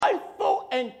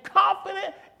and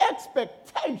confident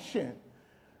expectation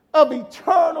of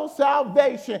eternal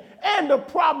salvation and the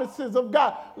promises of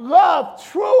God. Love,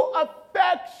 true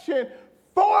affection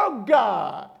for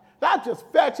God. Not just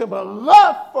affection, but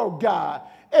love for God.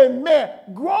 And man,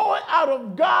 growing out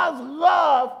of God's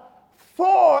love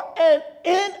for and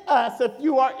in us if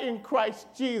you are in Christ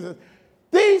Jesus.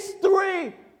 These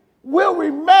three will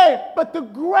remain, but the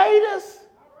greatest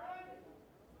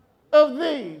of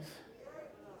these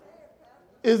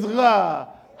is love.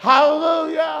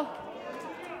 Hallelujah.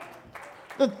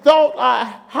 The thought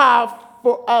I have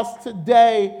for us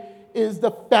today is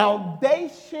the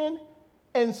foundation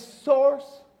and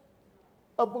source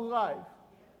of life.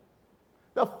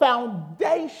 The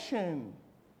foundation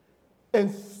and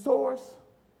source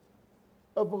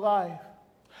of life.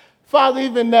 Father,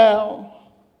 even now,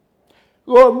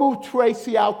 Lord, move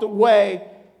Tracy out the way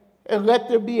and let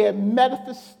there be a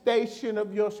manifestation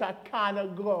of your Shekinah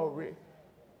glory.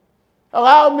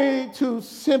 Allow me to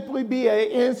simply be an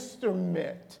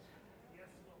instrument.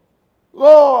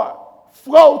 Lord,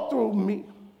 flow through me.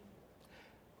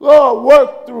 Lord,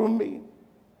 work through me.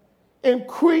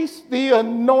 Increase the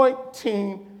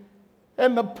anointing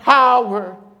and the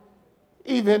power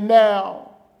even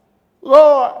now.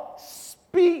 Lord,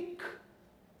 speak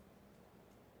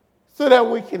so that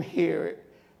we can hear it.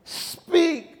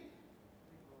 Speak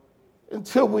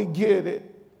until we get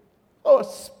it. Or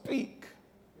speak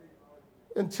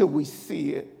until we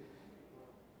see it.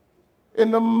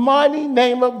 In the mighty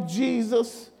name of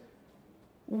Jesus,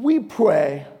 we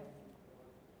pray.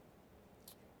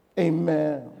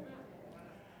 Amen.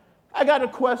 I got a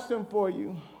question for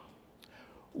you.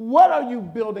 What are you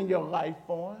building your life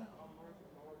on?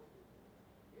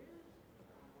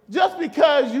 Just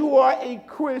because you are a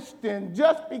Christian,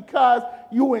 just because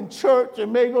you're in church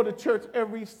and may go to church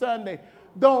every Sunday,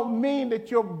 don't mean that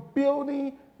you're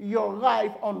building your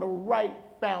life on the right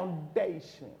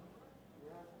foundation.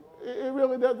 It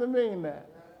really doesn't mean that.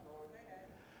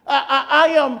 I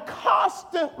am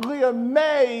constantly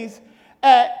amazed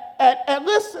at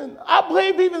listen, I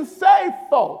believe even saved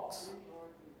folks,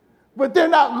 but they're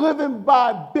not living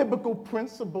by biblical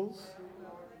principles.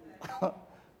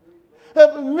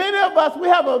 Many of us, we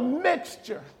have a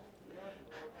mixture.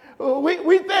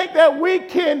 We think that we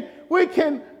can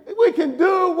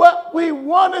do what we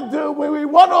want to do when we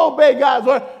want to obey God's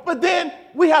word, but then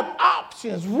we have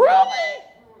options. Really?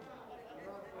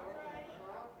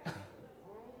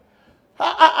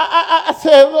 I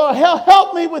said, Lord,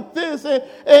 help me with this.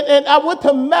 And I went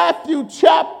to Matthew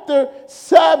chapter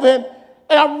 7,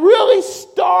 and I really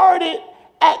started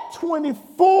at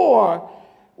 24,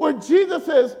 where Jesus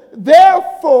says,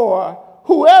 therefore,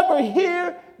 whoever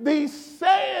hear these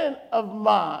saying of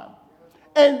mine,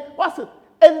 and watch it,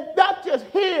 and not just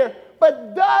hear,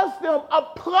 but does them,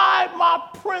 apply my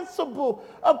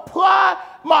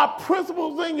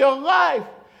principles in your life.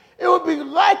 It would be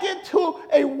likened to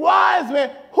a wise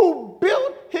man who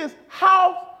built his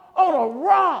house on a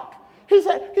rock. He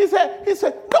said,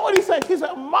 know what he said? He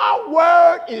said, my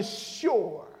word is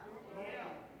sure.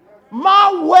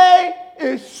 My way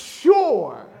is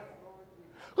sure.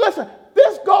 Listen,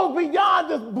 this goes beyond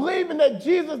just believing that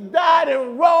Jesus died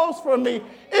and rose for me.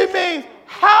 It means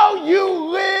how you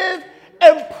live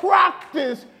and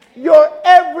practice your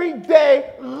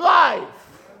everyday life.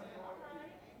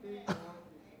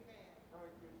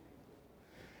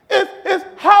 It's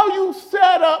how you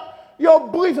set up your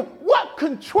beliefs. What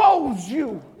controls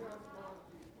you?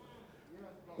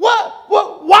 What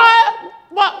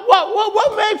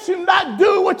makes you not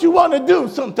do what you want to do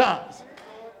sometimes?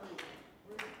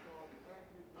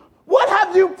 What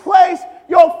have you placed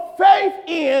your faith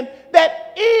in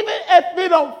that even if it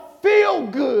don't feel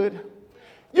good,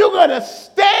 you're going to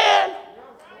stand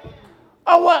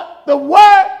on what the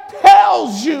word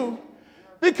tells you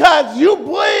because you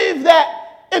believe that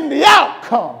in the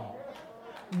outcome,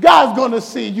 God's going to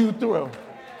see you through.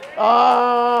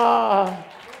 How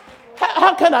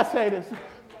can I say this?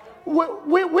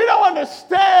 We don't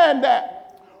understand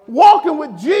that walking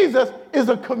with Jesus is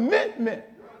a commitment.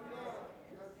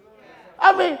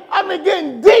 I mean,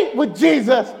 getting deep with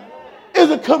Jesus is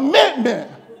a commitment.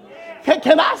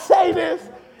 Can I say this?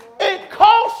 It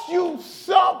costs you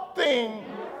something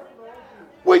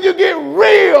when you get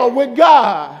real with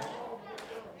God.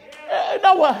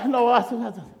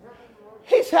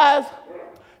 He says,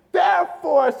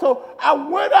 therefore, so I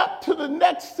went up to the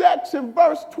next section,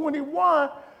 verse 21,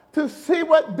 to see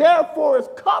what therefore is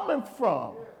coming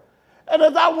from. And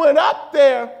as I went up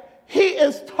there, he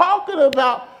is talking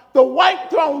about the white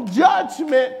throne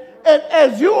judgment. And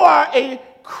as you are a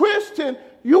Christian,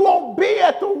 you won't be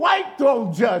at the white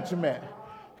throne judgment.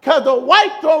 Because the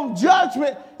white throne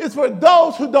judgment is for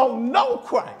those who don't know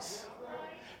Christ.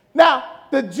 Now,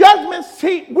 the judgment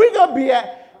seat we're going to be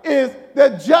at is the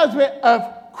judgment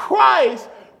of Christ,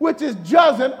 which is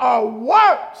judging our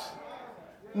works,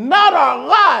 not our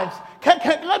lives.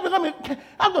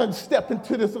 I'm going to step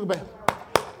into this a little bit.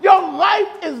 Your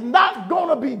life is not going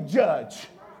to be judged.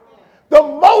 The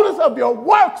motives of your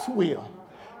works will.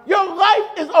 Your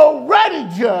life is already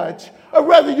judged, or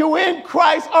whether you're in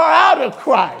Christ or out of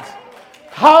Christ.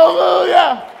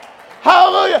 Hallelujah.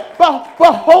 Hallelujah. But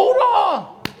hold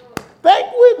on. Think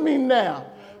with me now.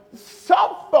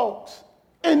 Some folks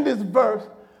in this verse,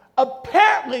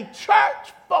 apparently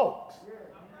church folks.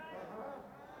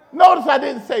 Notice I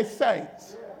didn't say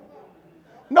saints.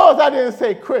 Notice I didn't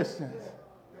say Christians.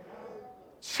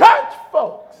 Church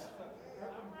folks.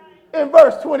 In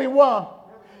verse 21,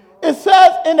 it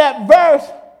says in that verse,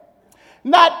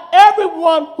 not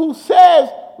everyone who says,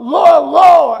 Lord,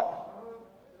 Lord,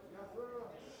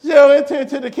 shall enter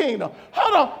into the kingdom.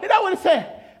 Hold on. You know what it's saying?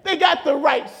 They got the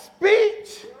right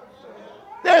speech.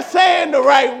 They're saying the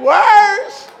right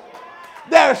words.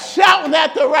 They're shouting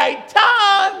at the right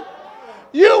time.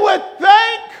 You would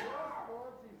think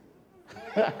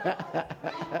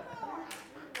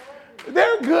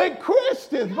they're good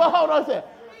Christians. But hold on a second.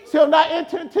 Shall not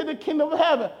enter into the kingdom of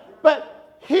heaven.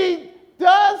 But he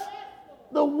does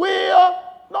the will.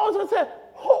 Notice what it said.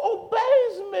 Who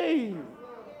obeys me?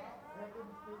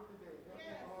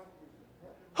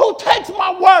 Who takes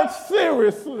my word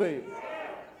seriously?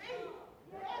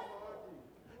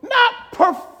 Not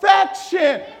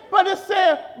perfection, but it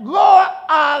said, Lord,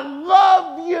 I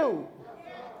love you.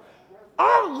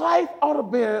 Our life ought to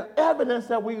bear evidence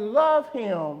that we love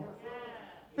him,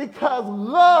 because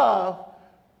love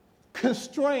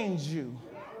constrains you.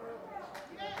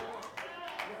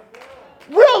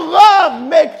 Real love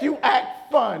makes you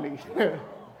act funny.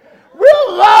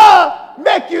 Real love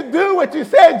make you do what you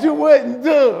said you wouldn't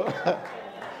do.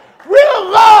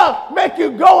 Real love make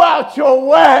you go out your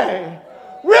way.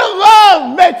 Real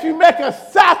love makes you make a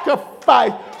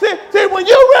sacrifice. See, when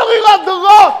you really love the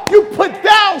Lord, you put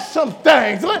down some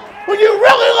things. When you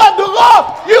really love the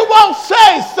Lord, you won't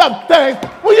say some things.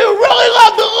 When you really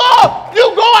love the Lord,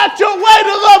 you go out your way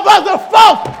to love other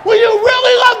folks. When you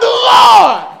really love the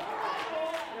Lord,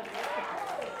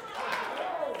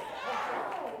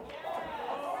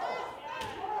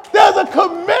 there's a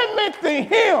commitment to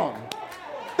him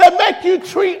that makes you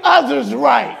treat others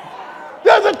right.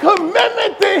 There's a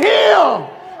commitment to him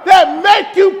that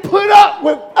makes you put up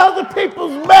with other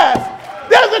people's mess.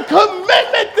 There's a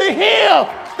commitment to him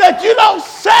that you don't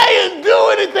say and do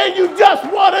anything you just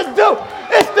want to do.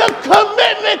 It's the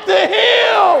commitment to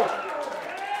him.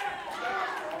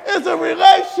 It's a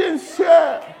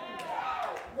relationship.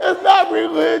 It's not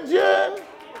religion.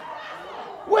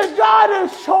 When God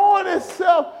is showing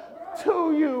himself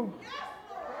to you,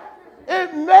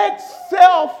 it makes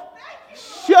self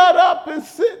shut up and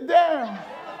sit down.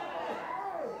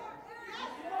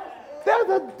 There's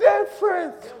a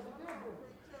difference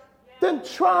than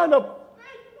trying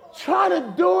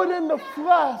to do it in the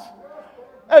flesh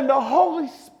and the Holy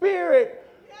Spirit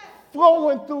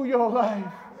flowing through your life.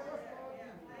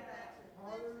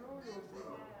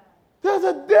 There's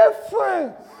a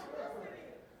difference.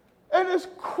 And it's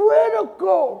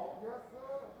critical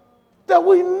that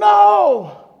we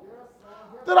know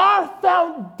that our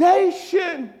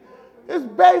foundation is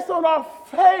based on our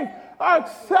faith, our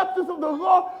acceptance of the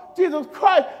Lord Jesus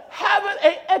Christ, having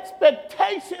an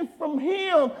expectation from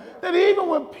him that even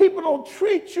when people don't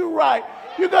treat you right,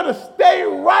 you're going to stay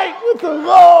right with the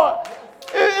Lord.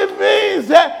 It means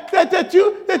that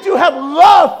you have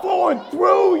love flowing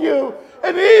through you.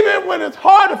 And even when it's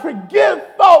hard to forgive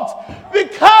folks,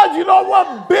 because you don't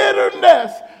want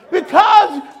bitterness,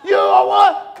 because you don't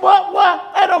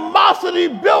want animosity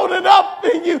building up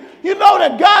in you, you know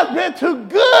that God's been too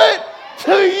good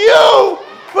to you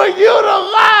for you to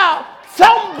allow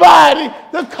somebody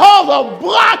to cause a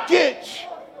blockage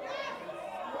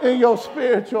in your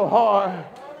spiritual heart.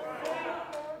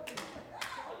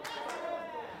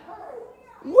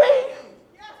 We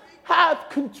have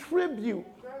contributed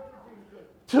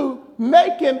to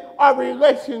making our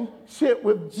relationship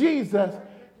with Jesus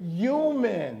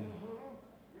human,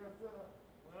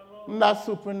 not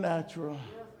supernatural.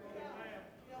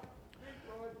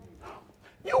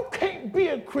 You can't be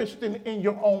a Christian in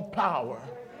your own power.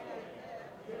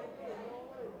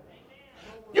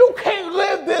 You can't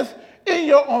live this in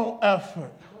your own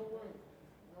effort.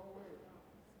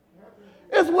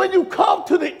 It's when you come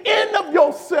to the end of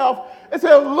yourself and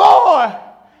say, Lord,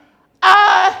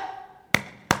 I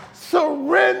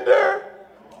surrender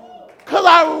Because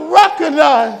I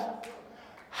recognize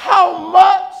how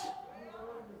much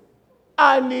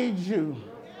I need you.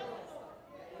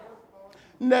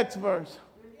 Next verse.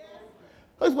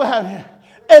 Look what happened here.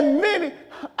 And many,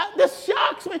 this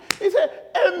shocks me. He said,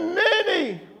 and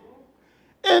many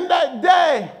in that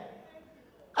day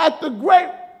at the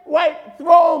great white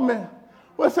throne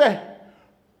will say,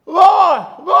 Lord,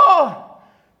 Lord,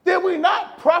 did we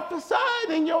not prophesy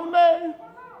in your name?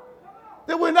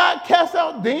 Did we not cast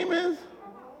out demons?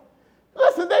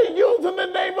 Listen, they using the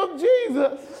name of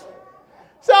Jesus.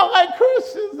 Sound like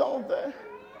Christians, don't they?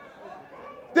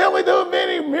 Did we do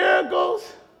many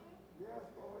miracles,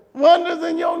 wonders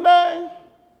in your name?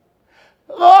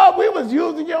 Lord, we was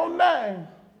using your name.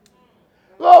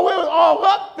 Lord, we was all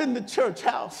up in the church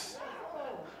house.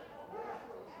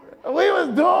 We was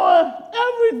doing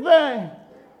everything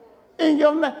in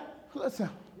your name. Listen,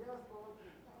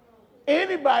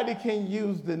 anybody can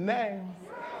use the name.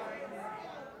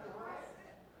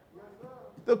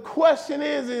 The question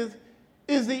is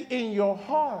he in your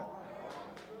heart?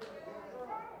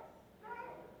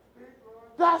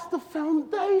 That's the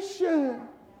foundation.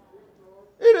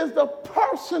 It is the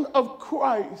person of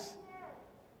Christ.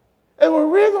 And the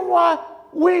reason why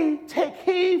we take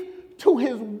heed to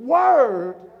his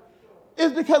word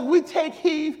is because we take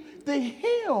heed to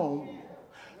him. You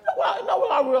know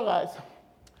what I realize?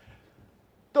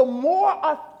 The more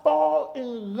I fall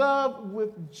in love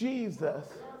with Jesus,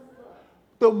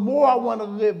 the more I want to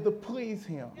live to please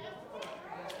him.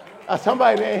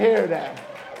 Somebody didn't hear that.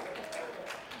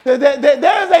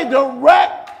 There is a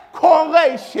direct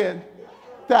correlation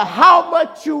to how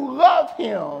much you love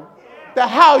him, to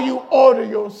how you order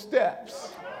your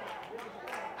steps.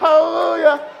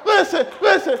 Hallelujah. Listen.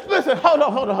 Hold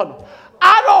on.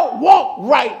 I don't walk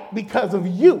right because of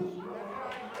you.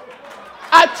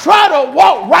 I try to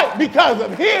walk right because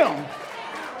of him.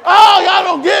 Oh, y'all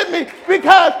don't get me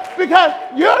because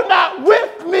you're not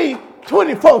with me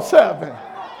 24/7.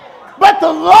 But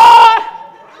the Lord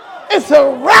is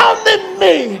surrounding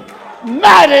me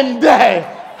night and day.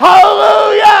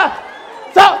 Hallelujah.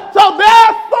 So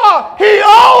therefore, he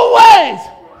always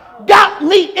got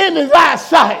me in his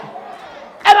eyesight.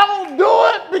 And I don't do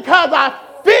it because I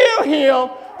fear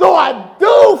him, though I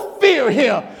do fear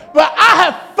him. But I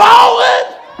have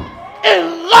fallen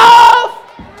in love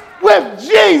with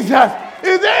Jesus.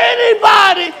 Is there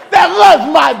anybody that loves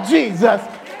my Jesus?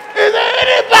 Is there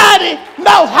anybody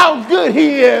knows how good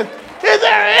he is? Is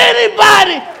there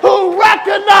anybody who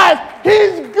recognizes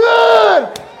he's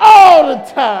good all the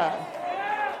time?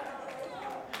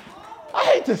 I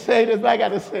hate to say this, but I got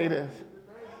to say this.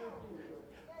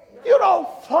 You don't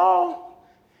fall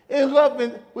in love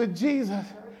with Jesus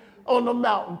on the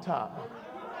mountaintop.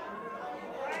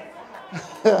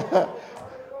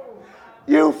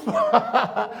 You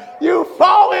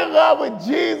fall in love with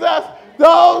Jesus.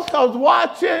 Those who's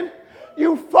watching,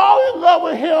 you fall in love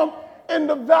with him in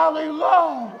the valley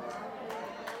low.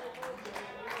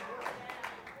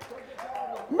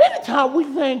 Many times we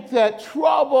think that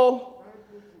trouble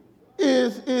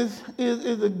is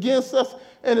against us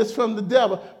and it's from the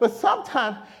devil. But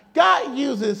sometimes God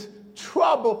uses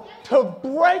trouble to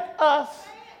break us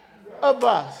of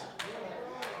us.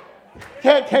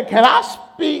 Can I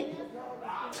speak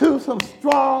to some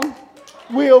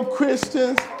strong-willed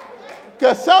Christians?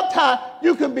 Because sometimes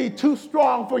you can be too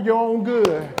strong for your own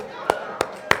good.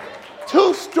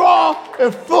 Too strong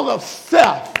and full of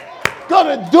self.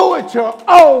 Gonna do it your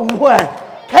own way.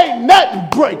 Can't nothing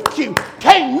break you.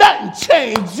 Can't nothing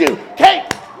change you.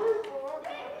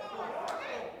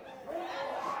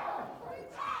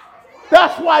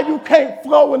 That's why you can't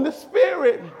flow in the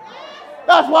Spirit.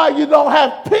 That's why you don't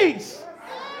have peace.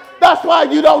 That's why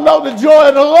you don't know the joy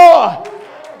of the Lord.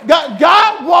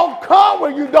 God won't come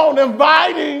when you don't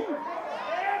invite him.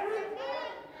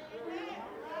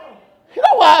 You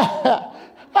know why?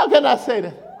 How can I say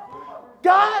this?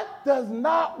 God does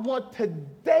not want to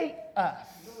date us.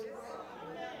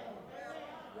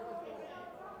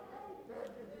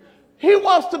 He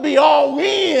wants to be all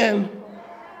in,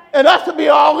 and us to be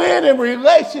all in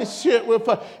relationship with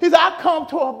us. He said, I come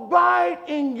to abide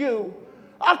in you.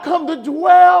 I come to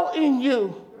dwell in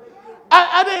you.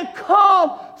 I didn't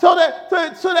come so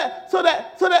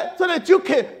that you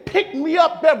can pick me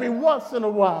up every once in a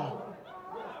while.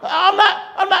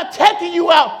 I'm not taking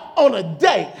you out on a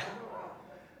date.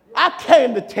 I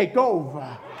came to take over.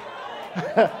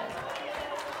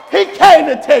 He came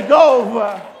to take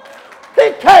over.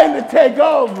 He came to take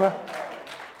over.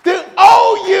 The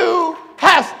old you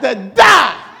has to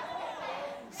die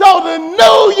so the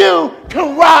new you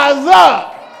can rise up.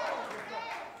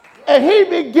 And he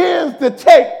begins to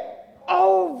take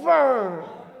over.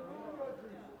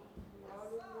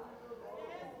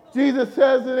 Jesus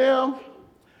says to them,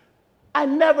 I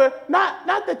never, not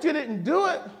that you didn't do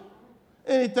it,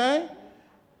 anything.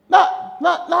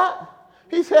 Not.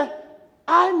 He said,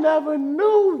 I never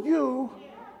knew you.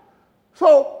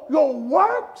 So your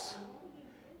works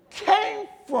came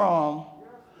from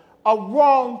a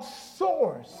wrong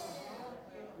source.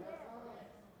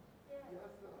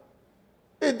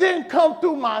 It didn't come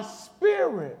through my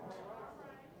spirit.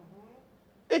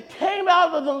 It came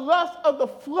out of the lust of the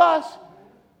flesh,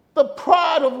 the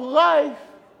pride of life,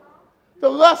 the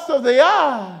lust of the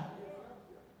eye.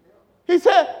 He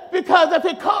said, because if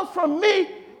it comes from me,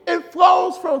 it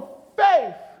flows from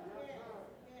faith.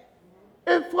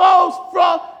 It flows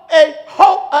from a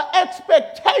hope, an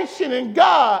expectation in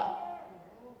God.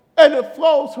 And it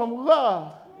flows from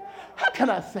love. How can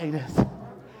I say this?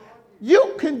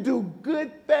 You can do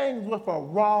good things with a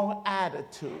wrong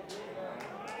attitude.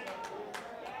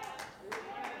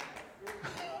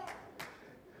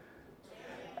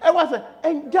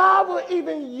 And God will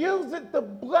even use it to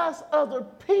bless other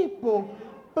people,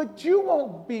 but you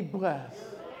won't be blessed.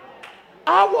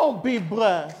 I won't be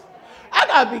blessed. I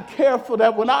got to be careful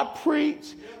that when I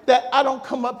preach, that I don't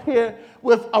come up here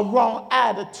with a wrong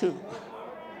attitude.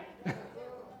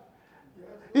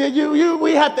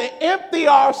 We have to empty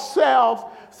ourselves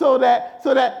so that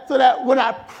when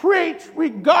I preach,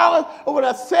 regardless of what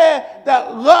I said,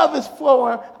 that love is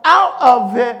flowing out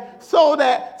of it so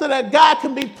that God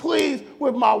can be pleased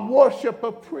with my worship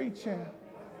of preaching.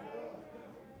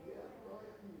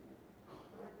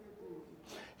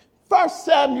 1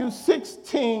 Samuel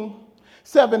 16,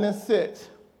 7 and 6.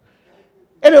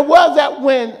 And it was that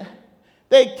when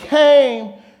they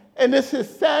came, and this is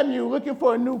Samuel looking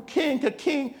for a new king, because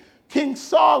King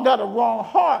Saul got a wrong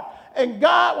heart. And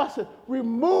God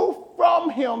remove from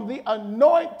him the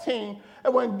anointing.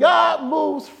 And when God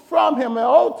moves from him in the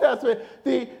Old Testament,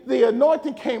 the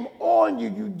anointing came on you.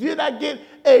 You did not get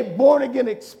a born-again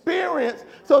experience,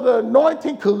 so the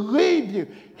anointing could leave you.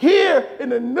 Here in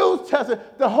the New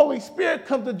Testament, the Holy Spirit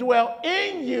comes to dwell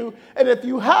in you. And if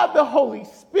you have the Holy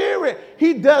Spirit,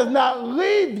 he does not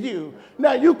leave you.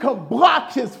 Now you can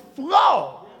block his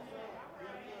flow.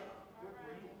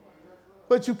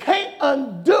 But you can't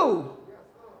undo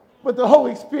what the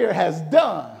Holy Spirit has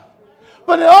done.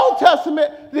 But in the Old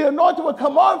Testament, the anointing would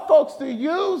come on folks to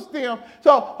use them.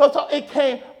 So it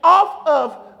came off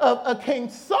of King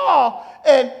Saul,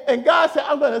 and God said,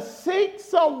 I'm going to seek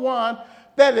someone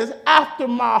that is after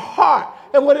my heart.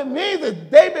 And what it means is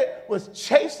David was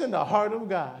chasing the heart of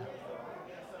God.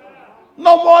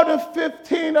 No more than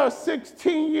 15 or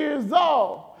 16 years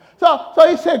old. So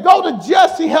he said, go to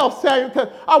Jesse, help Samuel, because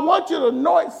I want you to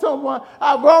anoint someone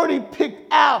I've already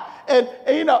picked out. And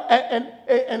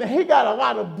he got a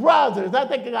lot of brothers. I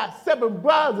think he got 7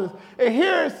 brothers. And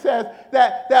here it says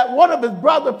that one of his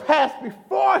brothers passed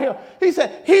before him. He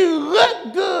said, he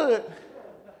looked good.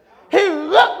 He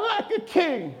looked like a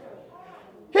king.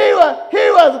 He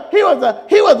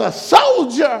was a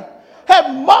soldier,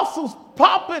 had muscles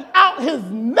popping out his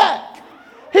neck.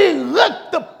 He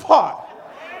looked the part.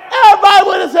 Everybody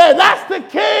would have said, that's the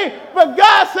king. But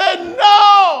God said,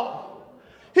 no.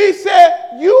 He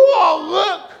said, you all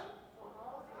look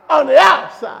on the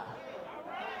outside.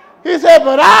 He said,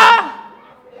 but I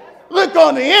look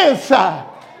on the inside.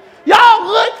 Y'all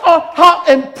look on how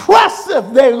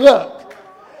impressive they look.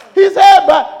 He said,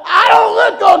 but I don't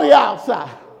look on the outside.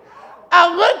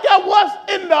 I look at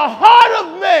what's in the heart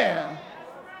of man.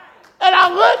 And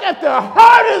I look at the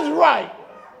heart is right.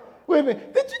 Wait a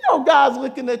minute. Did you know God's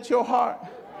looking at your heart?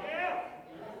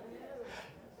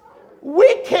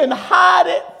 We can hide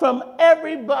it from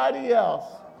everybody else,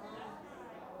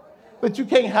 but you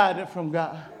can't hide it from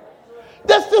God.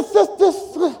 This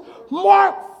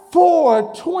Mark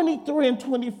 4, 23 and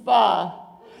 25.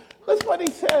 Listen what he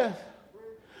says.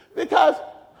 Because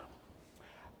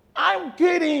I'm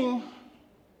getting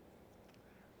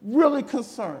really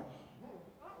concerned,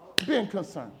 being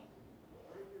concerned.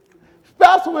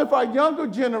 Especially with our younger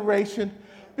generation,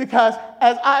 because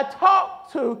as I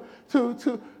talk to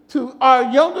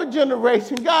our younger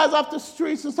generation, guys off the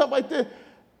streets and stuff like this,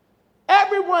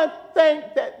 everyone thinks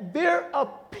that their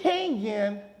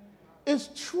opinion is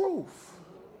truth.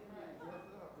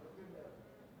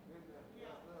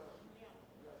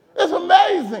 It's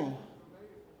amazing.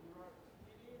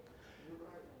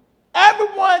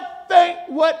 Everyone thinks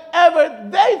whatever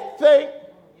they think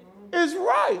is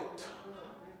right.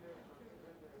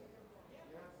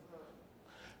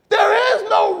 There is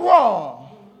no wrong.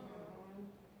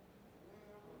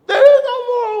 There is no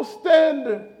moral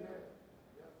standard.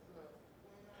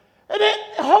 And then,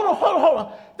 hold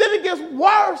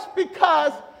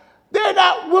because they're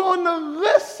not willing to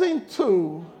listen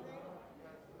to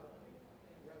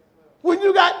when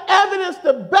you got evidence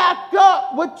to back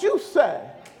up what you say.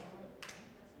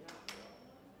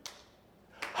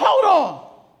 Hold on.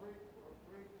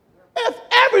 If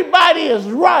everybody is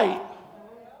right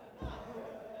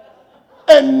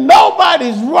and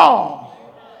nobody's wrong,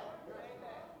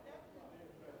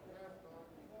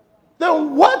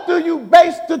 then what do you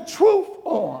base the truth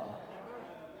on?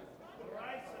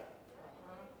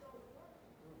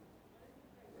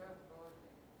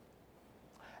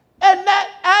 And that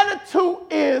attitude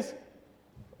is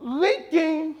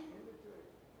leaking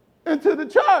into the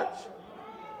church.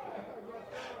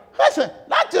 Listen,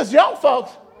 not just young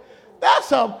folks. That's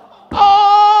some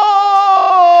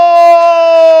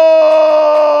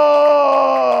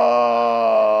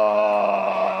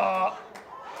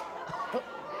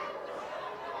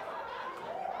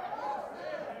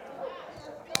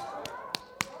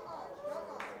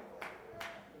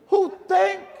who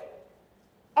think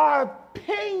our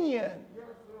opinion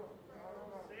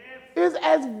is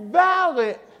as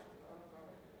valid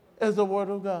as the Word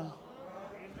of God.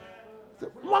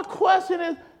 My question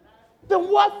is, then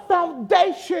what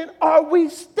foundation are we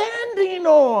standing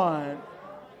on?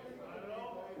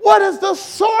 What is the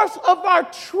source of our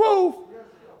truth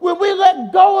when we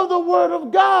let go of the Word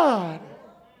of God?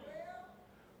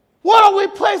 What are we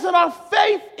placing our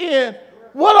faith in?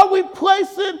 What are we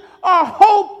placing our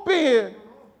hope in?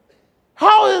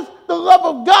 How is the love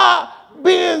of God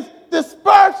being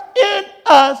dispersed in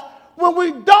us when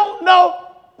we don't know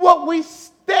what we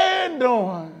stand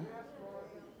on?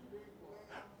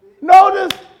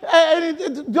 Notice, and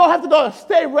you don't have to go,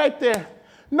 stay right there.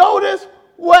 Notice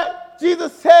what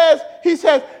Jesus says. He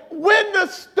says, when the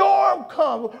storm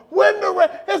comes, when the rain,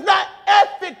 it's not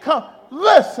if it comes.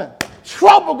 Listen,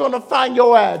 trouble gonna find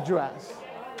your address.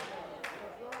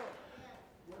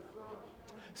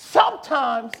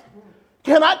 Sometimes,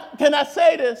 can I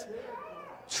say this?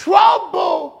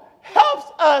 Trouble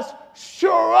helps us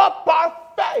shore up our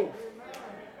faith.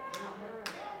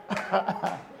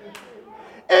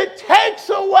 It takes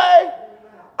away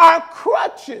our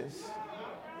crutches.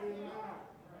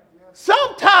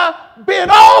 Sometimes being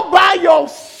all by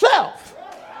yourself.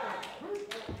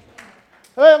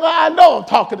 I know I'm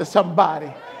talking to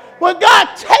somebody. When God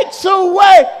takes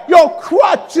away your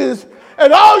crutches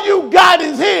and all you got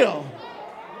is Him,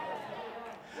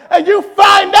 and you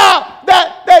find out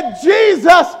that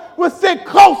Jesus will sit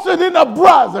closer than a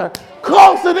brother,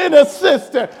 closer than a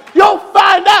sister. You'll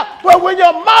find out when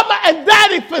your mama and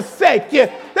daddy forsake you,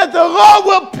 that the Lord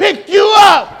will pick you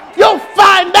up. You'll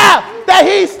find out that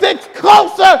He sticks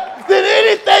closer than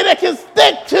anything that can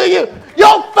stick to you.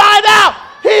 You'll find out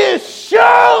He is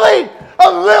surely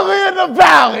a lily in the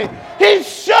valley. He's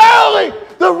surely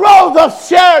the rose of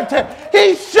Sharon.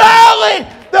 He's surely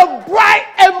the bright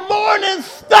and morning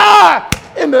star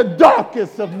in the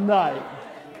darkest of night.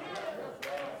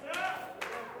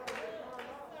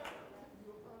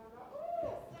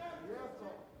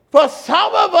 For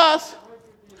some of us,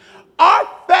 our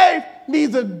faith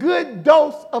needs a good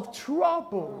dose of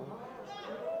trouble.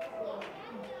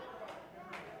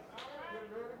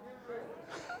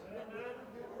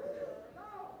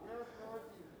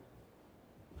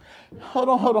 Hold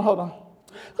on.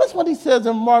 That's what He says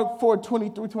in Mark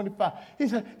 4:23-25.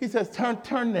 He says,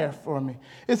 turn there for me.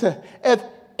 It says, if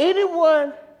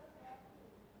anyone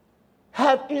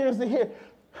have ears to hear.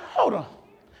 Hold on.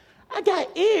 I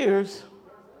got ears.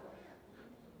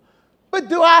 But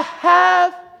do I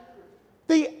have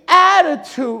the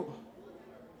attitude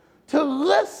to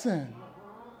listen?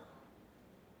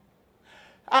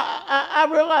 I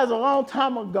realized a long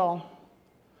time ago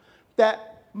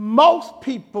that most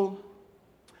people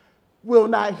will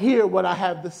not hear what I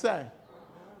have to say.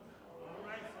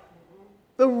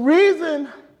 The reason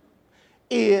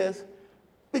is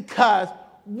because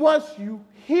once you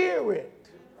hear it,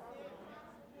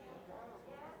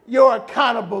 you're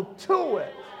accountable to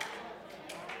it.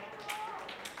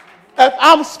 If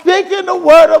I'm speaking the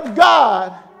word of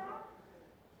God,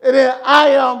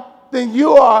 then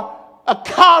you are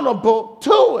accountable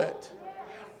to it.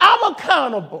 I'm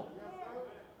accountable.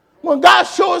 When God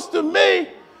shows to me,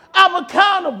 I'm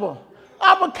accountable.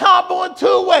 I'm accountable in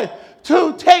two ways.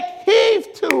 To take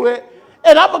heed to it,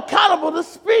 and I'm accountable to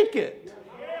speak it.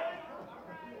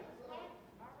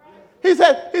 He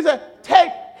said,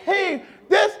 take heed.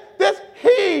 This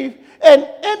heed, and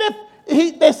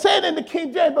if they say it in the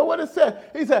King James, but what it says,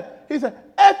 he said,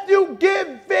 if you give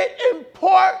it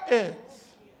importance,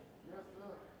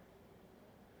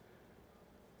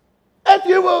 if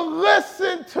you will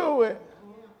listen to it,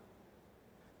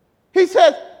 he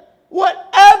says,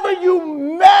 whatever you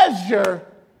measure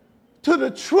to the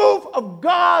truth of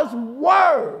God's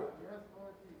word,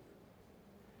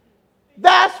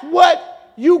 that's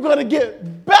what you're going to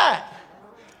get back.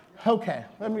 Okay,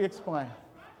 let me explain.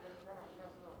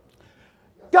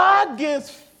 God gives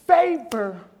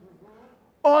favor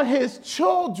on his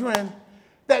children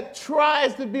that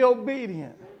tries to be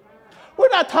obedient. We're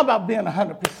not talking about being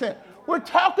 100%. We're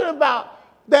talking about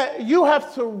that you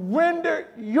have surrendered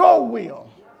your will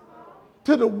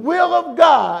to the will of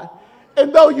God,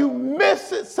 and though you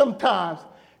miss it sometimes,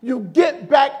 you get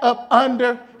back up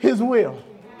under his will.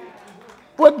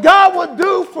 What God will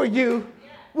do for you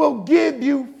will give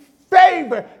you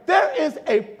favor. There is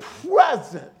a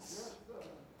presence.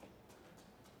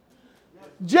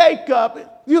 Jacob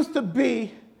used to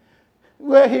be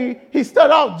where he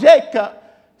started off Jacob,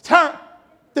 turned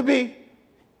to be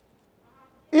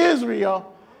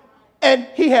Israel, and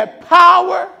he had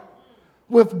power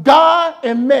with God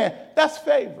and man. That's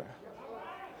favor.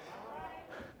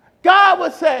 God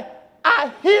would say,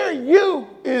 I hear you,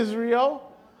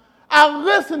 Israel. I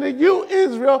listen to you,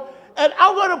 Israel, and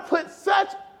I'm going to put such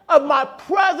of my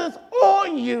presence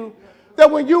on you that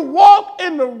when you walk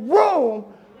in the room,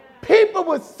 people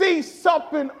would see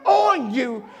something on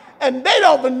you and they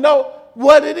don't even know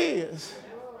what it is.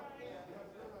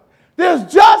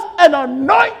 There's just an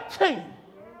anointing.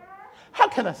 How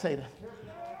can I say that?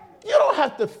 You don't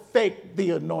have to fake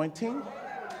the anointing.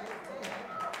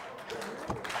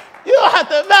 You don't have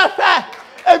to, matter of fact,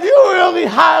 if you're really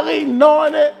highly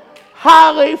anointed,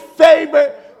 highly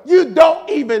favored, you don't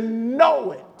even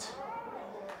know it.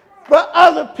 But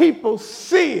other people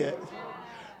see it.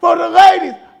 For the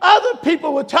ladies, other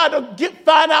people will try to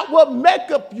find out what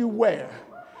makeup you wear.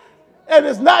 And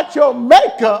it's not your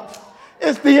makeup,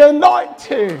 it's the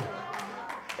anointing.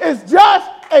 It's just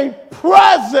a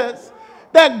presence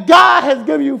that God has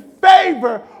given you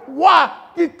favor. Why?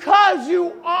 Because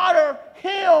you honor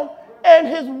him and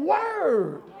his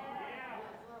word.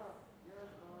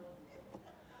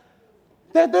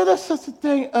 There's such a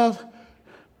thing of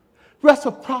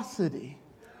reciprocity,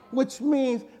 which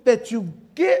means that you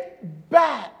get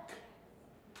back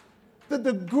the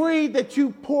degree that you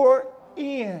poured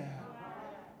in.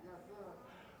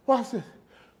 Watch this.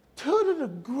 To the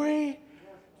degree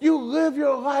you live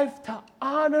your life to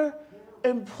honor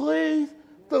and please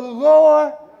the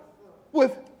Lord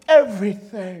with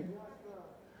everything.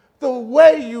 The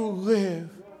way you live,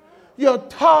 your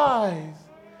tithes,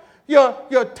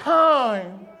 your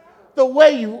time, the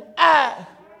way you act,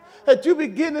 that you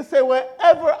begin to say,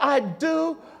 whatever I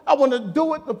do, I want to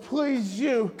do it to please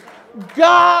you.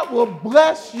 God will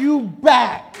bless you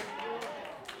back.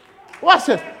 Watch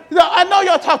this. I know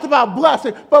y'all talked about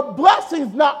blessing, but blessing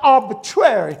is not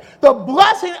arbitrary. The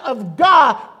blessing of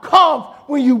God comes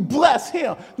when you bless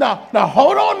him. Now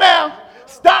hold on now.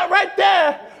 Stop right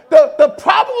there. The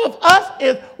problem with us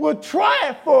is we're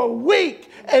trying for a week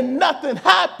and nothing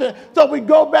happened, so we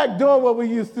go back doing what we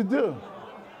used to do.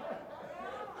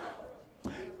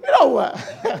 You know what?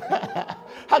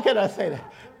 How can I say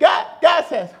that? God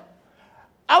says,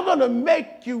 I'm going to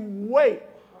make you wait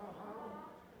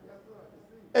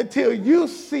until you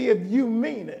see if you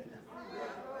mean it.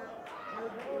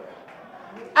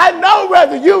 I know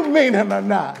whether you mean it or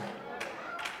not.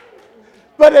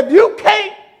 But if you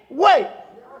can't wait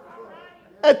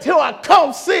until I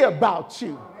come see about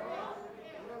you,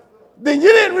 then you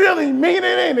didn't really mean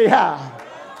it anyhow.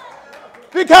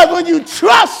 Because when you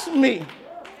trust me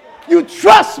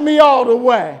all the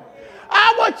way.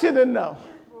 I want you to know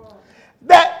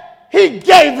that he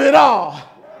gave it all.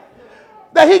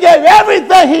 That he gave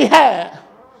everything he had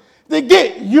to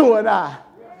get you and I.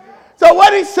 So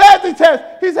what he says,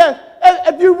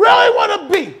 if you really want to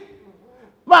be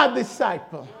my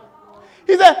disciple,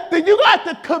 he said, then you got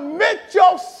to commit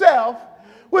yourself,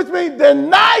 which means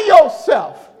deny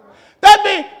yourself. That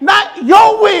means not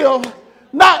your will,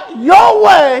 not your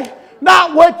way,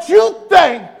 not what you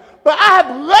think, but I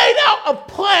have laid out a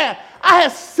plan. I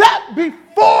have set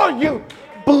before you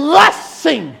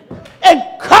blessing and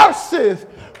curses.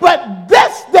 But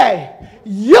this day,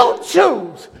 you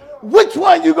choose which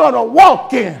one you're going to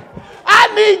walk in. I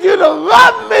need you to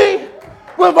love me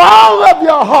with all of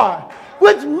your heart,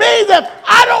 which means if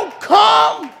I don't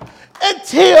come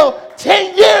until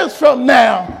 10 years from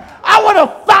now, I want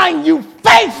to find you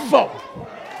faithful.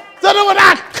 So that when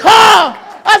I come,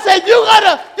 I said, you're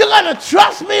gonna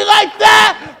trust me like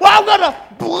that? Well, I'm going to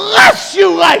bless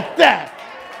you like that.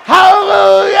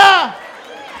 Hallelujah.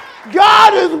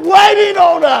 God is waiting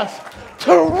on us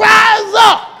to rise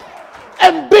up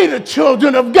and be the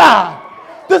children of God.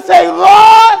 To say,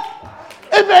 Lord,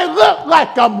 it may look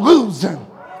like I'm losing,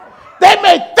 They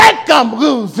may think I'm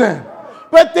losing,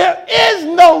 but there is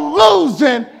no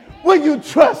losing when you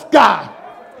trust God.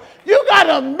 You got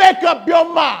to make up your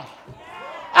mind.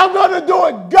 I'm going to do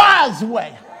it God's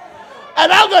way.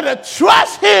 And I'm going to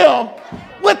trust him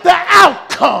with the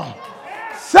outcome.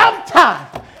 Sometimes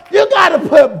you got to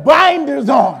put blinders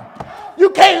on.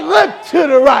 You can't look to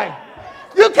the right.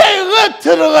 You can't look to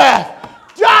the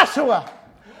left. Joshua,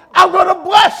 I'm going to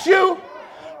bless you,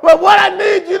 but what I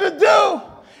need you to do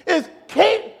is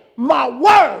keep my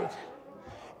word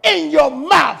in your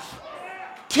mouth.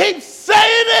 Keep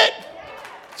saying it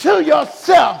to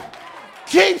yourself.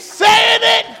 Keep saying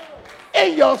it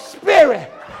in your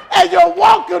spirit. As you're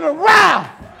walking around,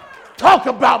 talk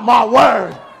about my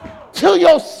word to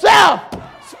yourself.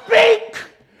 Speak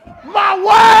my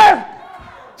word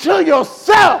to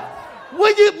yourself.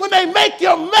 When they make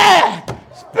you mad,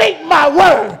 speak my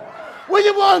word. When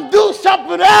you want to do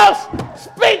something else,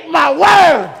 speak my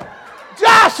word.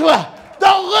 Joshua,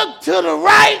 don't look to the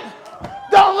right,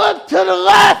 don't look to the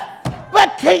left,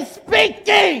 but keep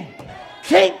speaking,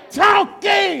 keep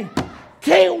talking,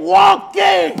 keep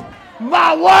walking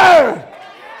my word.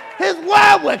 His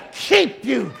word will keep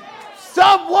you.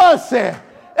 Someone said,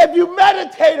 if you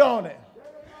meditate on it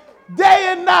day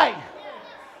and night,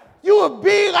 you will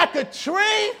be like a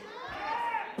tree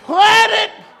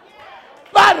planted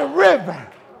by the river.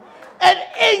 And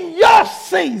in your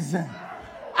season,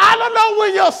 I don't know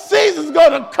when your season's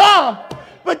going to come,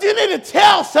 but you need to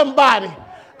tell somebody,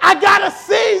 I got a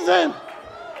season.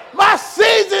 My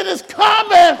season is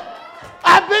coming.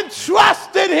 I've been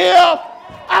trusting him.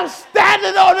 I'm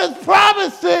standing on his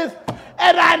promises.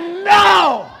 And I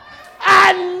know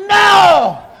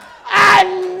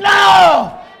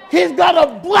he's going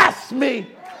to bless me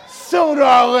sooner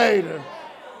or later.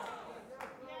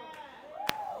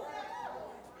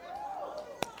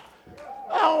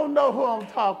 I don't know who I'm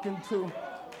talking to,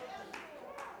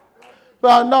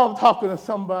 but I know I'm talking to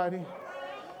somebody.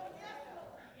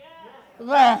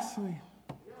 Lastly,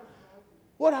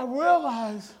 what I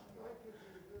realized,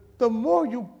 the more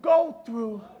you go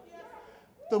through,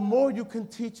 the more you can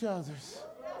teach others.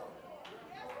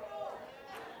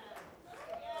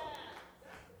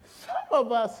 Some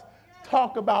of us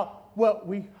talk about what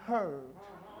we heard.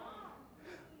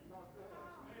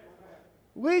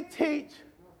 We teach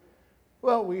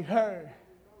what we heard.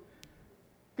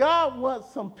 God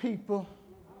wants some people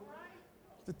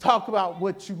to talk about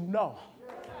what you know.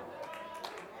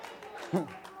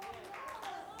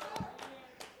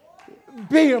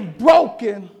 Being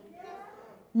broken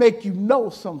make you know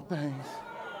some things.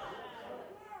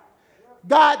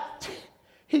 God,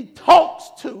 he talks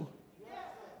to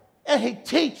and he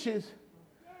teaches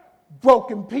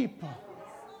broken people.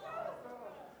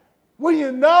 When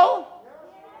you know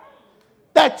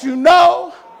that you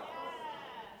know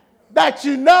that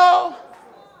you know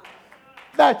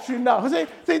that you know.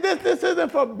 See, this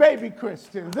isn't for baby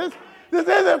Christians. This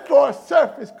isn't for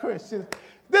surface Christians.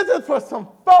 This is for some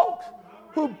folks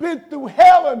who've been through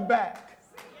hell and back.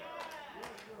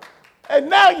 And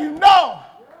now you know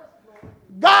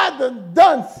God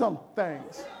done some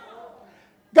things.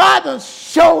 God done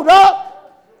showed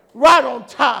up right on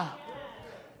time.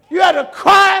 You had to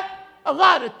cry a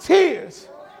lot of tears,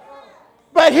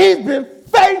 but he's been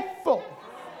faithful.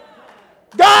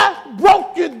 God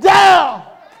broke you down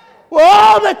where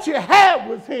all that you had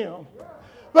was him.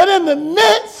 But in the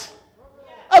midst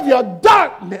of your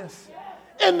darkness,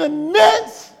 in the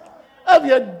midst of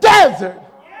your desert,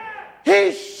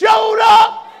 he showed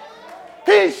up.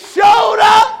 He showed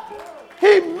up.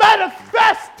 He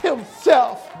manifested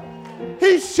himself.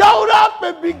 He showed up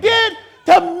and began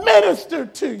to minister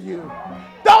to you.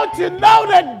 Don't you know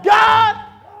that God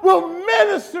will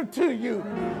minister to you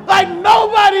like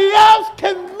nobody else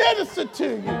can minister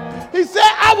to you? He said,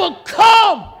 I will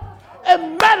come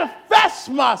and manifest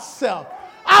myself.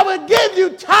 I will give you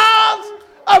times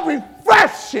of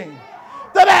refreshing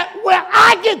so that when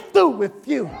I get through with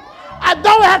you, I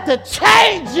don't have to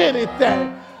change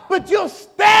anything, but you'll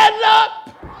stand up,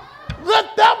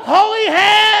 lift up holy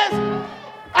hands.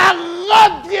 I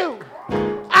love you.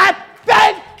 I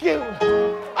thank you.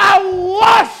 I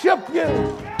worship you.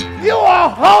 You are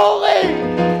holy.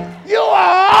 You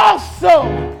are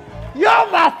awesome.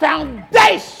 You're my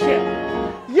foundation.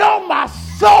 You're my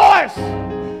source.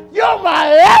 You're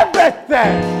my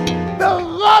everything. The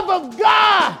love of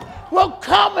God will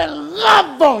come and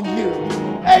love on you,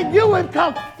 and you will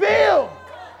come filled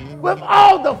with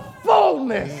all the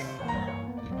fullness.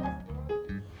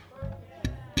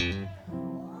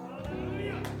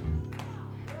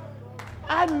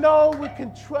 I know we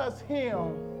can trust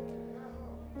him,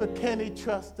 but can he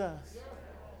trust us?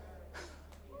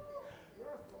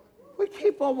 We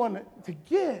keep on wanting to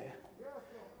give,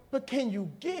 but can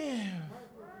you give?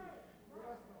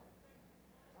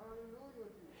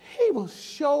 He will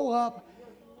show up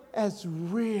as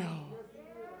real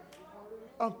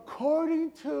according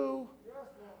to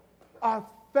our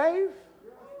faith,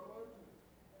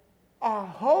 our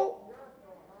hope,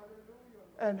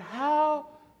 and how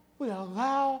we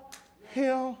allow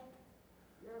him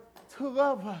to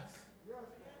love us.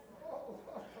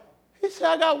 He said,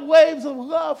 I got waves of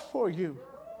love for you.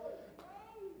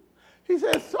 He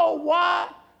said, so wide,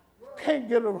 you can't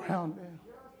get around it.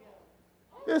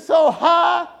 It's so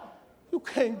high, you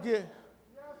can't get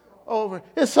over it.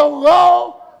 It's so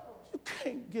low, you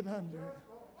can't get under it.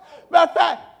 Matter of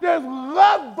fact, there's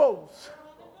levels.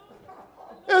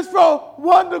 It's from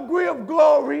 1 degree of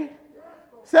glory,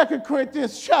 2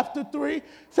 Corinthians chapter 3,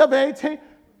 7-18,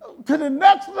 to the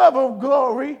next level of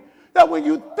glory, that when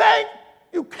you think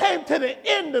you came to the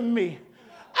end of me,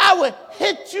 I would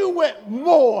hit you with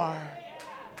more.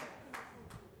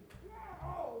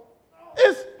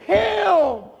 It's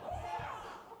him.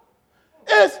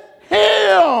 It's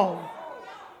him.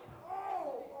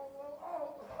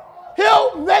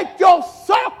 He'll make your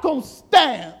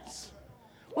circumstance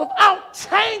without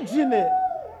changing it.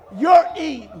 You're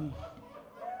eating.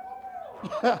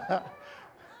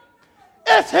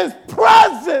 It's his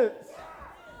presence.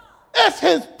 It's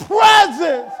his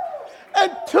presence.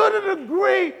 And to the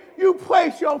degree you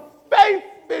place your faith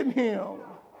in him,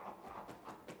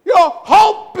 your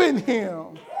hope in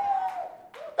him,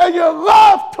 and your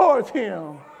love towards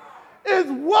him is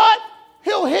what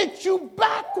he'll hit you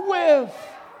back with.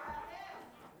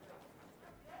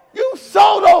 You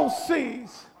sow those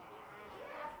seeds,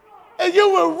 and you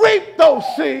will reap those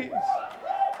seeds.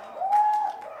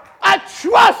 I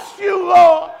trust you,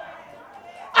 Lord.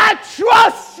 I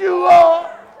trust you, Lord.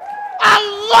 I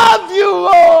love you,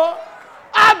 Lord.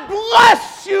 I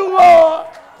bless you, Lord.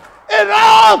 In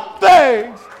all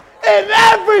things, in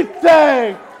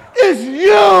everything is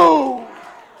you.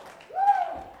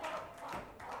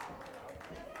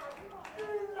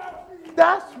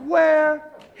 That's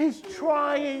where he's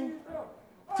trying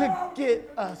to get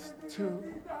us to.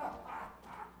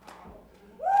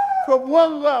 From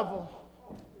one level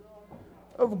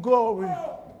of glory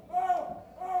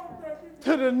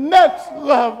to the next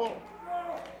level.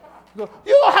 You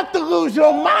don't have to lose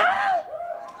your mind.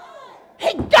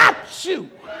 He got you.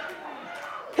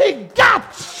 He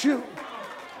got you.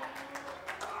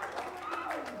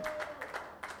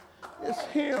 It's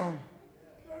him.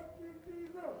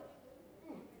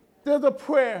 There's a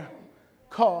prayer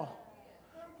call.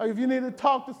 Or if you need to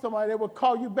talk to somebody, they will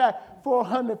call you back.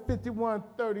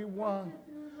 451-31.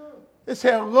 It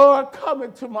said, Lord, come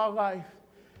into my life.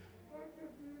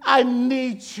 I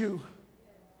need you.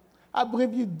 I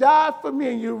believe you died for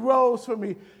me and you rose for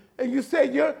me. And you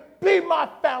said, be my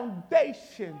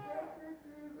foundation.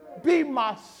 Be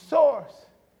my source.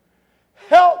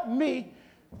 Help me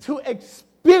to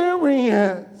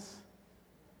experience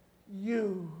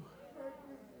you.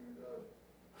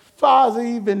 Father,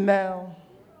 even now,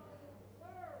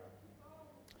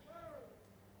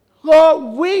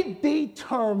 Lord, we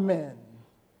determine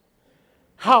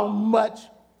how much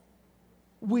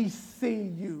we see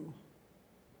you,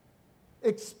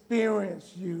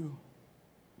 experience you,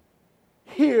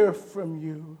 hear from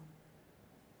you,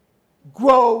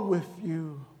 grow with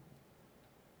you,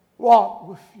 walk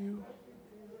with you.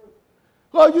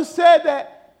 Lord, you said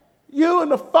that you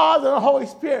and the Father and the Holy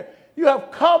Spirit, you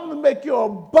have come to make your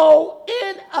abode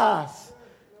in us.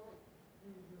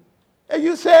 And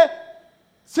you said,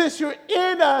 since you're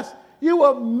in us, you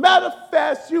will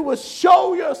manifest, you will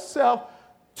show yourself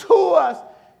to us,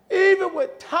 even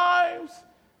with times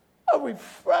of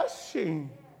refreshing.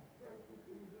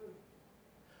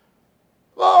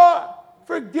 Lord,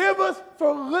 forgive us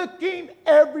for looking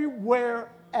everywhere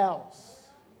else.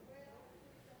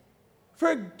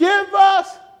 Forgive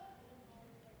us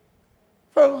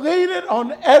for leaning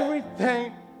on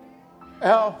everything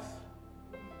else.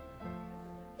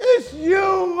 It's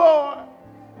you, Lord.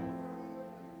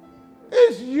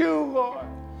 It's you, Lord.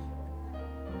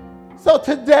 So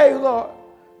today, Lord,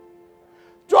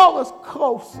 draw us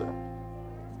closer.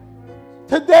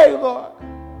 Today, Lord,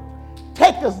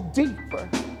 take us deeper.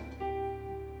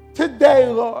 Today,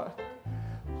 Lord,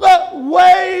 let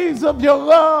waves of your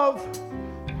love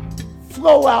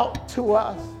flow out to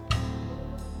us.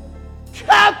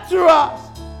 Capture us.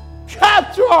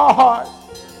 Capture our hearts.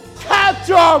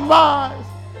 Capture our minds.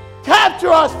 Capture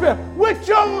our spirit with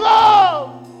your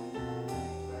love.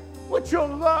 With your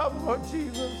love, Lord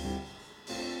Jesus.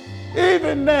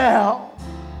 Even now,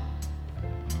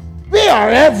 we are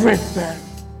everything.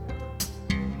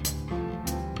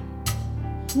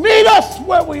 Meet us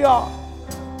where we are.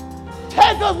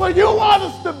 Take us where you want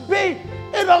us to be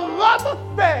in a love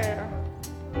affair,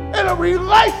 in a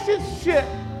relationship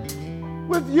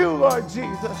with you, Lord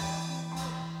Jesus.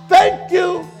 Thank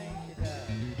you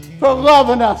for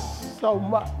loving us so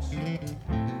much.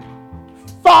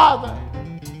 Father,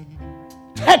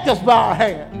 take us by our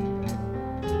hand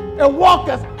and walk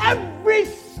us every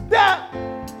step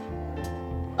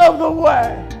of the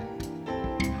way.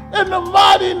 In the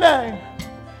mighty name,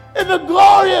 in the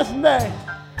glorious name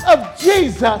of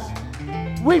Jesus,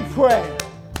 we pray.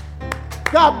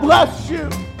 God bless you.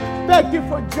 Thank you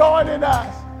for joining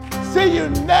us. See you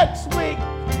next week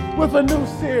with a new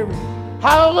series.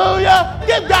 Hallelujah.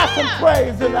 Give God some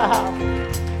praise in the house.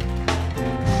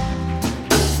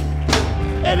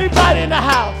 Anybody in the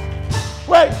house?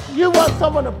 Wait, you want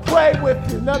someone to pray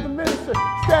with you? Another minister,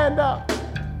 stand up.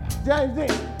 James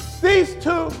Dean. These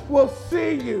two will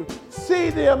see you. See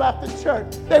them at the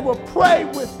church. They will pray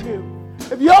with you.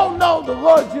 If you don't know the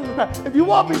Lord Jesus Christ, if you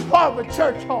want to be part of a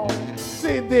church home,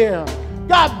 see them.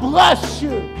 God bless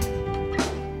you.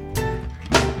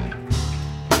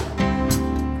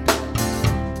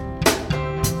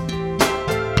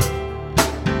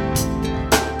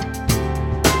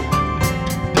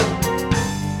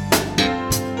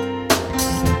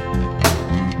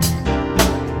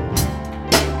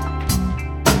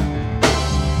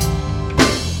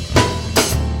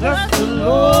 Bless the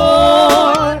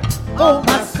Lord, oh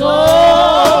my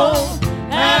soul,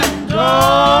 and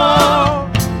all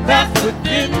that's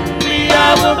within me.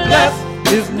 I will bless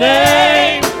His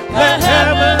name. Let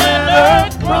heaven and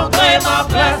earth proclaim I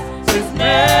bless His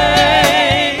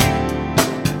name.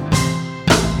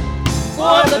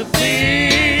 For the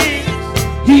things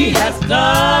He has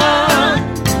done,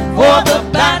 for the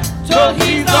battle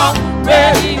He's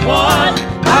already won,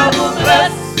 I will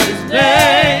bless His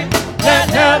name. Let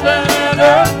heaven and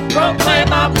earth proclaim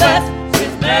I bless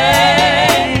His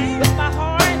name.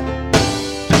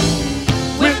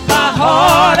 With my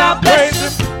heart I bless